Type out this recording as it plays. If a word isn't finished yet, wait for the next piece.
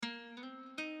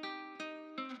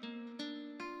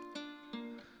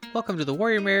Welcome to the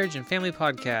Warrior Marriage and Family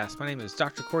Podcast. My name is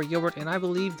Dr. Corey Gilbert, and I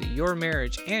believe that your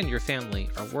marriage and your family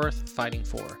are worth fighting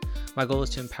for. My goal is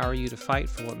to empower you to fight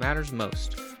for what matters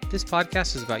most. This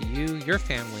podcast is about you, your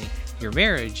family, your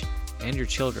marriage, and your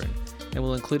children, and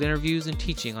will include interviews and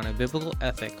teaching on a biblical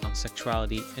ethic on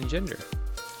sexuality and gender.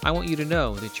 I want you to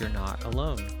know that you're not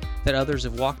alone, that others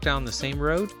have walked down the same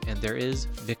road, and there is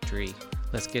victory.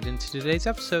 Let's get into today's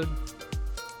episode.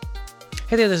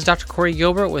 Hey there, this is Dr. Corey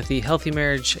Gilbert with the Healthy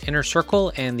Marriage Inner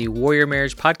Circle and the Warrior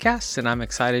Marriage Podcast, and I'm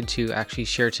excited to actually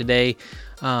share today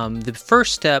the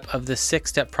first step of the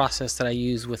 6-step process that I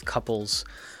use with couples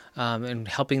and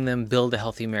helping them build a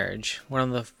healthy marriage.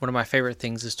 One of my favorite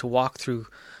things is to walk through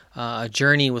a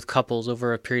journey with couples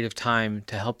over a period of time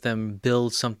to help them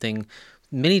build something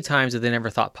many times that they never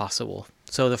thought possible.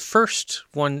 So the first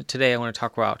one today, I want to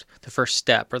talk about the first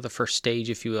step or the first stage,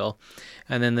 if you will.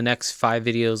 And then the next 5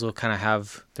 videos will kind of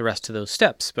have the rest of those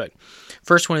steps. But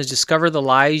first one is discover the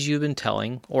lies you've been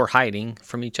telling or hiding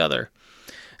from each other.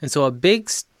 And so a big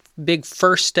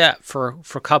first step for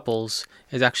couples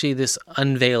is actually this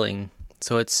unveiling.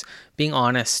 So it's being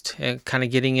honest and kind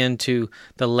of getting into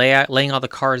the laying all the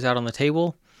cards out on the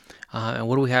table. And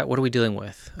what are we dealing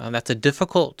with? That's a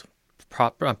difficult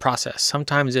process.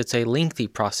 Sometimes it's a lengthy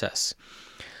process.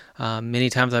 Many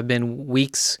times I've been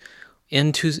weeks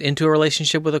into a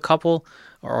relationship with a couple,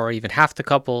 or even half the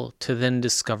couple, to then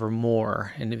discover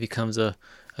more, and it becomes a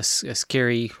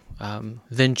scary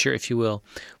venture, if you will.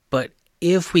 But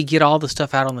if we get all the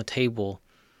stuff out on the table,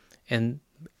 and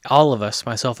all of us,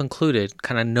 myself included,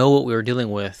 kind of know what we were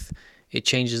dealing with, it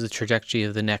changes the trajectory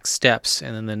of the next steps,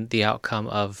 and then the outcome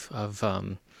of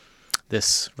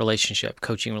this relationship,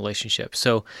 coaching relationship.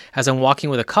 So as I'm walking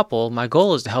with a couple, my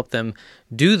goal is to help them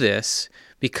do this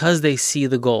because they see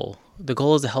the goal. The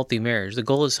goal is a healthy marriage. The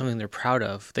goal is something they're proud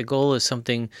of. The goal is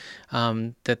something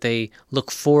that they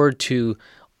look forward to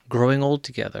growing old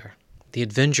together, the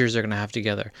adventures they're going to have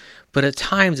together. But at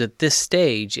times at this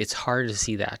stage, it's hard to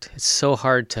see that. It's so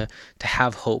hard to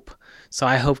have hope. So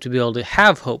I hope to be able to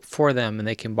have hope for them, and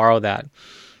they can borrow that.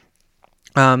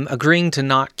 Agreeing to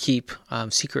not keep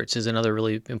secrets is another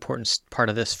really important part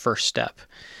of this first step.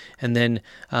 And then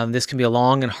this can be a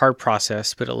long and hard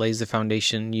process, but it lays the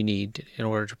foundation you need in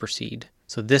order to proceed.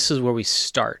 So this is where we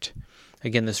start.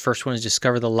 Again, this first one is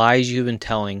discover the lies you've been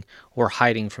telling or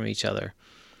hiding from each other.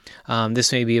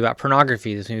 This may be about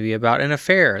pornography. This may be about an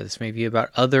affair. This may be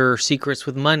about other secrets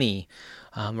with money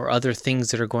or other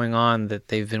things that are going on that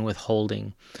they've been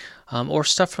withholding. Or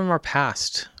stuff from our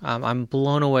past. I'm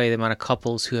blown away the amount of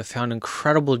couples who have found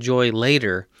incredible joy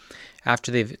later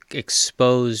after they've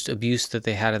exposed abuse that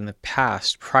they had in the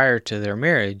past prior to their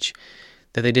marriage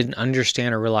that they didn't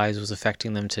understand or realize was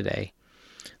affecting them today.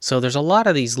 So there's a lot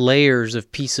of these layers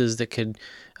of pieces that could,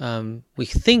 we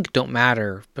think don't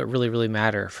matter, but really, really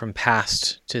matter, from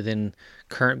past to then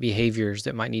current behaviors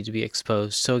that might need to be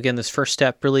exposed. So again, this first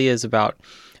step really is about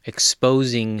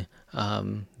exposing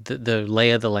the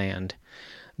lay of the land.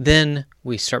 Then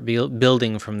we start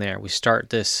building from there. We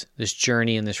start this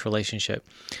journey in this relationship.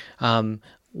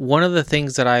 One of the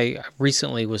things that I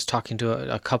recently was talking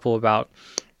to a couple about,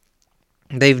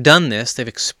 they've done this, they've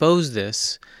exposed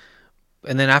this,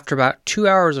 and then after about 2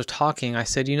 hours of talking, I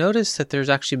said, you notice that there's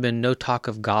actually been no talk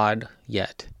of God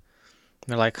yet. And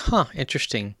they're like,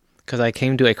 interesting, because I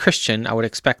came to a Christian, I would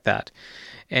expect that.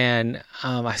 And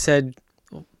I said,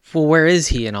 well, where is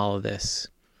he in all of this?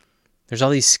 There's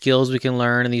all these skills we can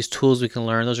learn and these tools we can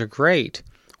learn. Those are great.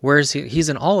 Where is he? He's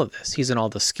in all of this. He's in all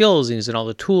the skills. He's in all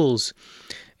the tools.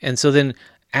 And so then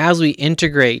as we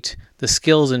integrate the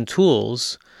skills and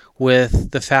tools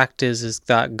with the fact is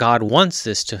that God wants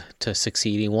this to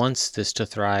succeed. He wants this to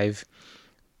thrive.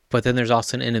 But then there's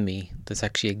also an enemy that's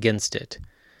actually against it.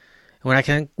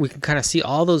 And we can kind of see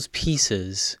all those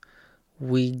pieces,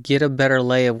 we get a better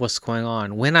lay of what's going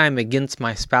on. When I'm against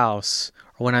my spouse,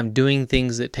 or when I'm doing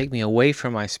things that take me away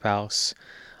from my spouse,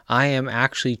 I am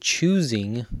actually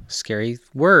choosing, scary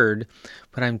word,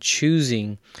 but I'm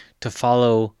choosing to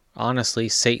follow, honestly,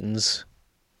 Satan's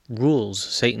rules,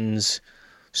 Satan's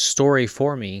story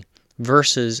for me,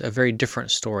 versus a very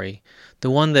different story.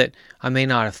 The one that I may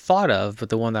not have thought of, but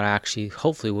the one that I actually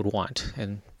hopefully would want.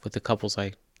 And with the couples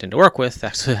I tend to work with,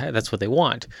 that's what they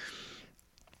want.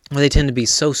 They tend to be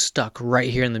so stuck right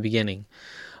here in the beginning.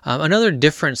 Another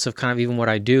difference of kind of even what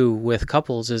I do with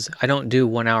couples is I don't do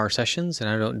 1-hour sessions and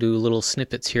I don't do little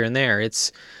snippets here and there.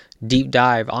 It's deep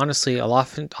dive. Honestly,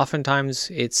 oftentimes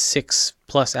it's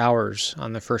 6+ hours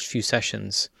on the first few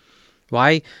sessions.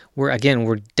 Why?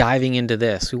 We're diving into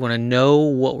this. We want to know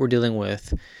what we're dealing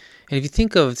with. And if you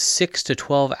think of 6 to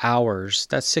 12 hours,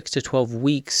 that's 6 to 12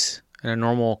 weeks in a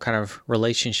normal kind of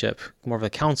relationship, more of a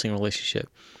counseling relationship,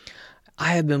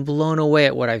 I have been blown away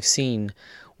at what I've seen,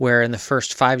 where in the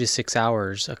first 5 to 6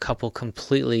 hours, a couple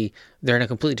they're in a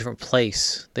completely different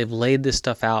place. They've laid this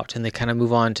stuff out and they kind of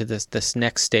move on to this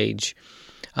next stage,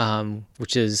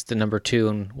 which is the number 2.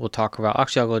 And we'll talk about,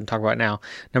 actually, I'll go ahead and talk about it now.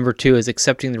 Number 2 is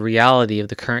accepting the reality of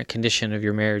the current condition of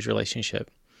your marriage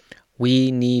relationship.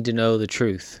 We need to know the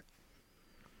truth.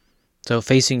 So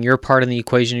facing your part in the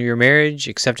equation of your marriage,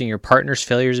 accepting your partner's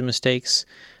failures and mistakes,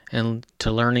 and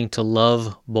to learning to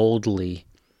love boldly,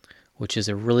 which is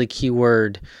a really key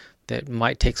word that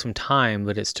might take some time,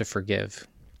 but it's to forgive.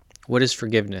 What is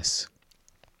forgiveness?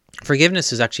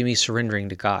 Forgiveness is actually me surrendering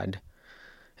to God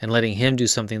and letting Him do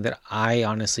something that I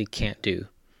honestly can't do.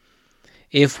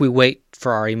 If we wait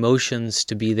for our emotions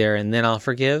to be there and then I'll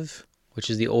forgive, which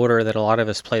is the order that a lot of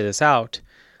us play this out,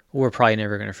 we're probably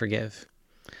never going to forgive.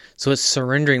 So it's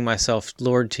surrendering myself,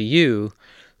 Lord, to you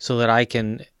so that I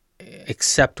can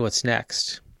accept what's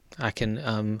next. I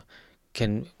can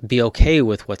be okay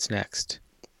with what's next,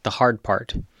 the hard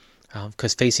part,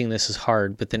 because facing this is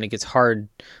hard. But then it gets hard,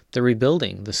 the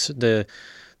rebuilding, the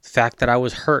fact that I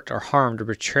was hurt or harmed or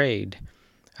betrayed.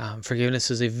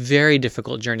 Forgiveness is a very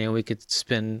difficult journey, and we could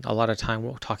spend a lot of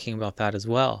time talking about that as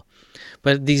well.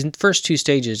 But these first 2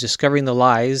 stages, discovering the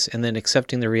lies and then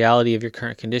accepting the reality of your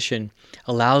current condition,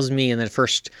 allows me in the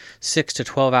first 6 to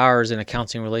 12 hours in a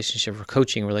counseling relationship or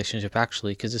coaching relationship,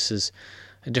 actually, because this is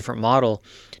a different model,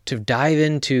 to dive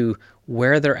into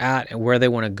where they're at and where they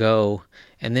want to go.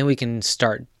 And then we can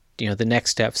start, the next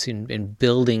steps in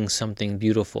building something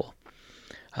beautiful.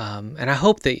 And I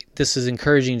hope that this is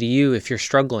encouraging to you if you're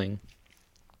struggling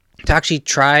to actually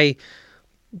try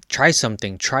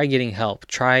something, try getting help,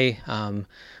 try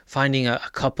finding a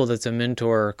couple that's a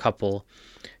mentor couple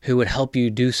who would help you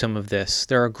do some of this.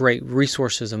 There are great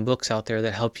resources and books out there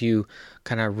that help you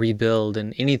kind of rebuild,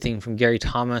 and anything from Gary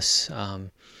Thomas,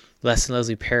 Les and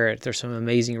Leslie Parrott. There's some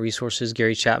amazing resources,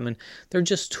 Gary Chapman. They're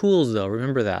just tools though,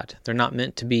 remember that. They're not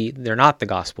the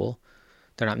gospel.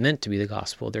 They're not meant to be the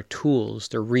gospel. They're tools.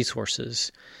 They're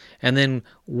resources. And then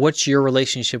what's your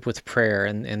relationship with prayer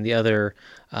and the other,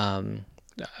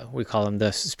 we call them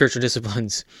the spiritual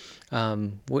disciplines.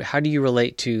 How do you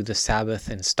relate to the Sabbath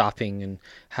and stopping, and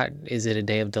how is it a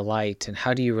day of delight? And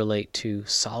how do you relate to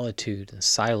solitude and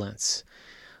silence,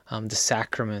 the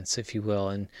sacraments, if you will?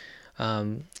 And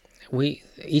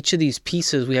each of these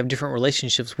pieces, we have different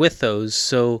relationships with those.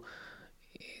 So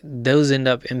those end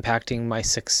up impacting my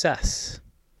success.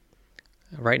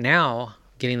 Right now,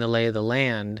 getting the lay of the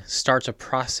land starts a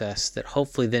process that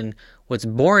hopefully then what's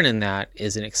born in that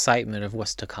is an excitement of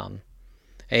what's to come,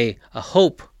 a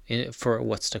hope for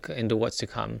what's to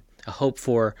come, a hope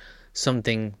for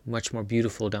something much more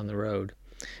beautiful down the road.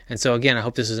 And so again, I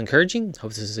hope this is encouraging. I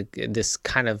hope this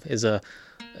kind of is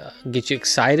get you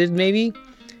excited maybe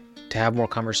to have more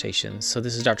conversations. So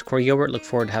this is Dr. Corey Gilbert. Look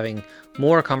forward to having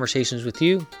more conversations with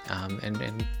you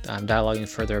and dialoguing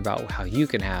further about how you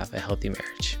can have a healthy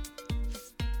marriage.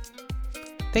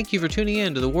 Thank you for tuning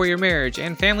in to the Warrior Marriage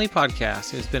and Family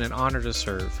Podcast. It's been an honor to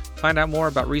serve. Find out more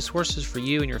about resources for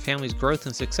you and your family's growth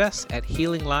and success at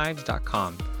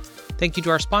healinglives.com. Thank you to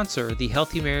our sponsor, the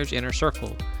Healthy Marriage Inner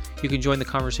Circle. You can join the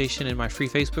conversation in my free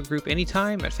Facebook group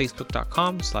anytime at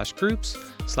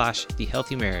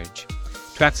facebook.com/groups/thehealthymarriage.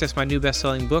 To access my new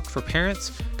best-selling book for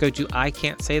parents, go to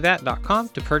ican'tsaythat.com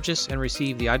to purchase and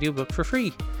receive the audiobook for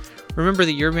free. Remember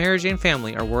that your marriage and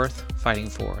family are worth fighting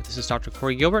for. This is Dr.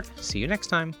 Corey Gilbert. See you next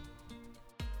time.